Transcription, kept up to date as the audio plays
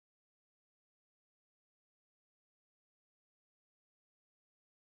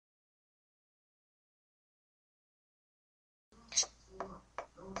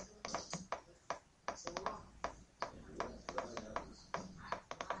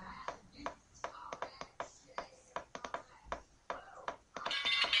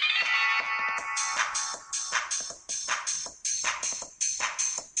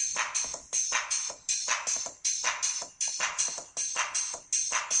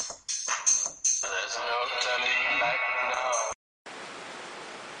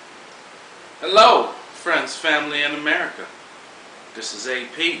Hello, friends, family, and America. This is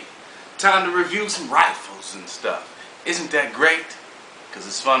AP. Time to review some rifles and stuff. Isn't that great? Because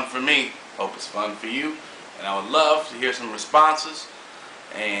it's fun for me. Hope it's fun for you. And I would love to hear some responses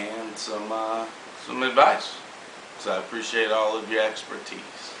and some advice. So I appreciate all of your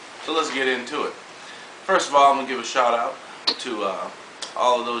expertise. So let's get into it. First of all, I'm going to give a shout out to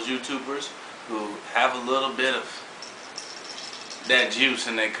all of those YouTubers who have a little bit of that juice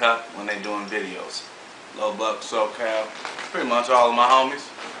in their cup when they're doing videos. Low Buck, SoCal, pretty much all of my homies.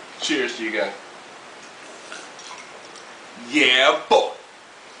 Cheers to you guys. Yeah, boy.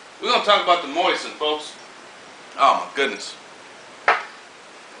 We're going to talk about the Mosin, folks. Oh my goodness.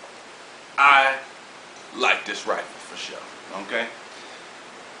 I like this rifle for sure, okay?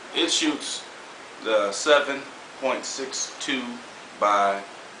 It shoots the 7.62 by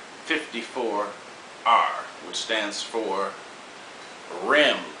 54R, which stands for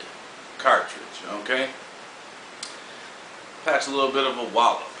rimmed cartridge, okay? Packs a little bit of a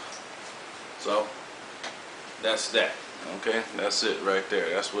wallop. So that's that, okay? That's it right there.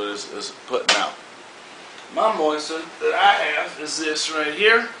 That's what it's putting out. My Mosin that I have is this right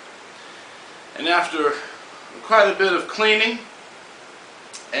here. And after quite a bit of cleaning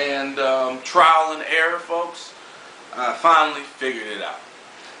and trial and error, folks, I finally figured it out.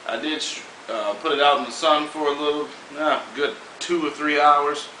 I did put it out in the sun for a little, good 2 or 3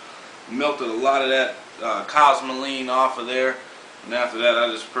 hours. Melted a lot of that cosmoline off of there, and after that I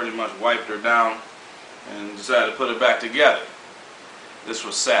just pretty much wiped her down and decided to put it back together. This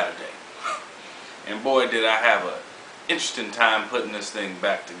was Saturday, and boy did I have an interesting time putting this thing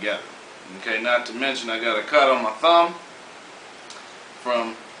back together. Okay, not to mention I got a cut on my thumb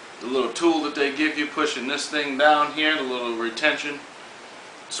from the little tool that they give you pushing this thing down here, the little retention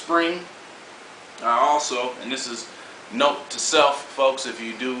spring. I also, and this is note to self, folks, if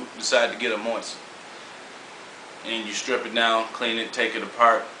you do decide to get a Mosin and you strip it down, clean it, take it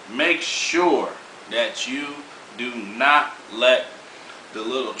apart, make sure that you do not let the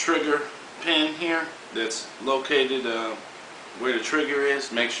little trigger pin here that's located where the trigger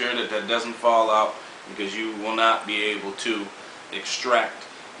is, make sure that that doesn't fall out, because you will not be able to extract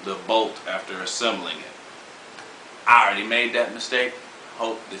the bolt after assembling it. I already made that mistake.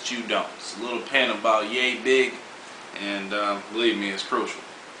 Hope that you don't. It's a little pin about yay big, and believe me, it's crucial.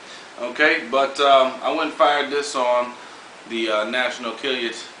 Okay, but I went and fired this on the National Kill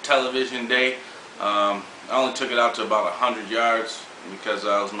Your Television Day. I only took it out to about 100 yards because it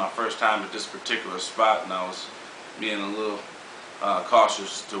was my first time at this particular spot, and I was being a little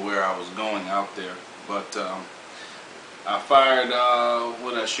cautious to where I was going out there. But I fired,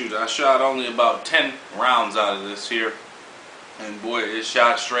 what did I shoot? I shot only about 10 rounds out of this here. And boy, it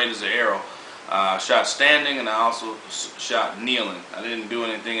shot straight as an arrow. I shot standing, and I also shot kneeling. I didn't do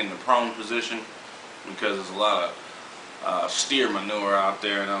anything in the prone position because there's a lot of steer manure out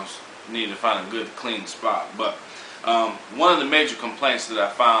there, and I was needing to find a good clean spot. But one of the major complaints that I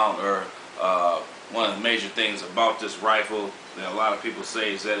found, or one of the major things about this rifle that a lot of people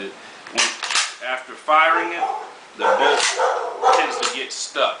say, is that after firing it, the bolt tends to get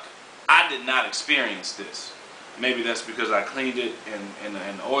stuck. I did not experience this. Maybe that's because I cleaned it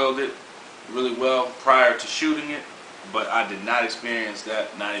and oiled it really well prior to shooting it, but I did not experience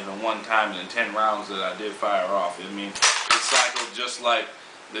that, not even one time in the 10 rounds that I did fire off. I mean, it cycled just like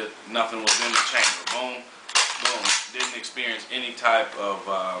nothing was in the chamber. Boom, boom. Didn't experience any type of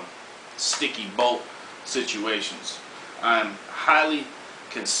sticky bolt situations. I'm highly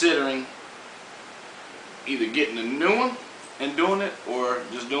considering either getting a new one and doing it, or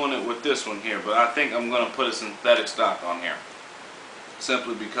just doing it with this one here. But I think I'm going to put a synthetic stock on here,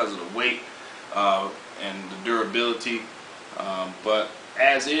 simply because of the weight and the durability. But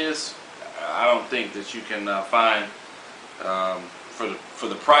as is, I don't think that you can find, for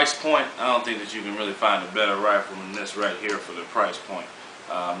the price point, I don't think that you can really find a better rifle than this right here for the price point.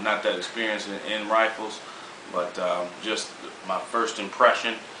 Not that experienced in rifles, but just my first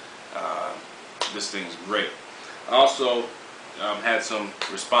impression, this thing is great. Also, had some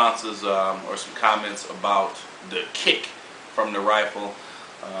responses or some comments about the kick from the rifle,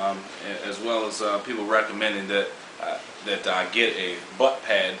 as well as people recommending that I get a butt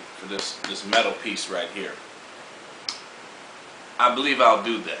pad for this metal piece right here. I believe I'll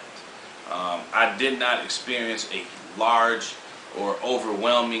do that. I did not experience a large or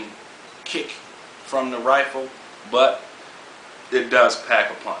overwhelming kick from the rifle, but it does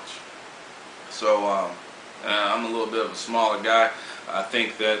pack a punch. So I'm a little bit of a smaller guy. I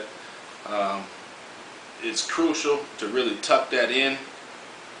think that it's crucial to really tuck that in,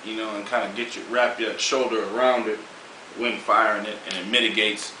 you know, and kind of wrap your shoulder around it when firing it, and it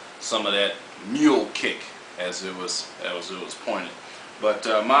mitigates some of that mule kick, as it was pointed. But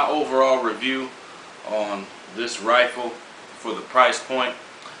my overall review on this rifle for the price point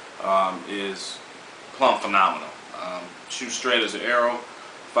is plumb phenomenal. Shoots straight as an arrow,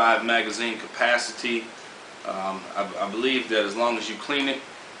 5 magazine capacity. I believe that as long as you clean it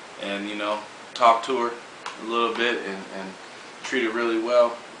and talk to her a little bit and treat it really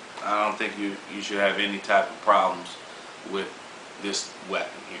well, I don't think you should have any type of problems with this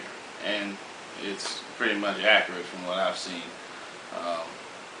weapon here. And it's pretty much accurate from what I've seen.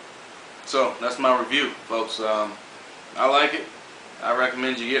 So that's my review, folks. I like it. I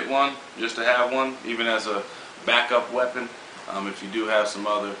recommend you get one just to have one, even as a backup weapon, if you do have some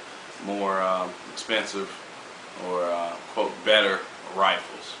other more expensive or quote better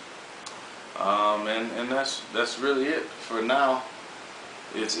rifles. And that's really it for now.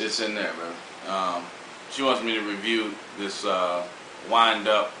 It's in there, bro. She wants me to review this wind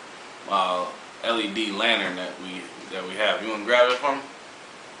up LED lantern that we have. You want to grab it for me?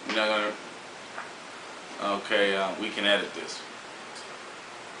 You're not gonna? Okay, we can edit this.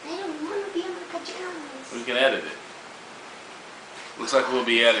 I don't want to be in my pajamas. We can edit it. Looks like we'll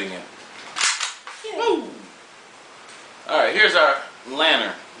be editing it. Yeah. Woo! Alright, here's our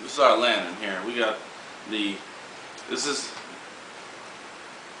lantern. This is our lantern here. We got this is,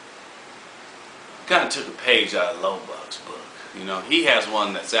 kind of took a page out of Lobug's book. He has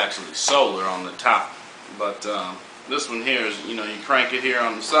one that's actually solar on the top. But this one here is, you crank it here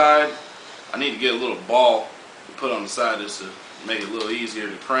on the side. I need to get a little ball to put on the side just to make it a little easier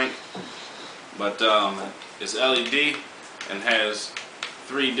to crank. But it's LED and has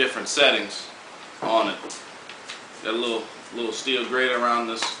 3 different settings on it. Got a little steel grate around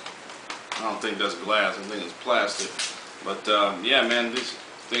this. I don't think that's glass, I think it's plastic. But yeah, man, this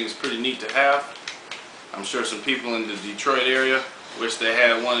thing is pretty neat to have. I'm sure some people in the Detroit area wish they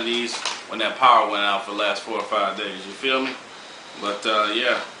had one of these when that power went out for the last 4 or 5 days. You feel me? But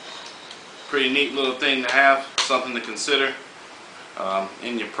yeah, pretty neat little thing to have, something to consider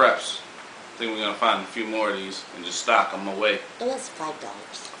in your preps. I think we're gonna find a few more of these and just stock them away. It was $5.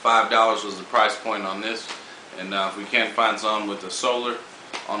 $5 was the price point on this, and if we can't find some with the solar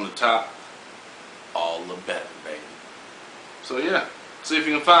on the top, all the better, baby. So yeah, see if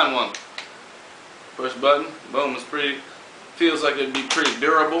you can find one. Push button, boom. It's pretty. Feels like it'd be pretty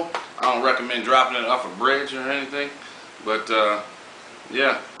durable. I don't recommend dropping it off a bridge or anything, but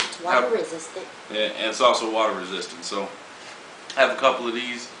yeah. It's water resistant. Yeah, and it's also water resistant. So have a couple of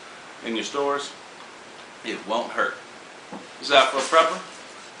these in your stores. It won't hurt. This is out for a prepper.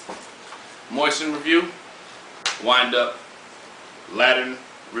 Mosin review. Wind up Latern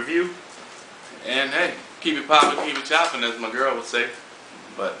review. And hey, keep it popping, keep it chopping, as my girl would say.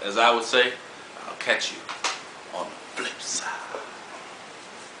 But as I would say, I'll catch you on the flip side.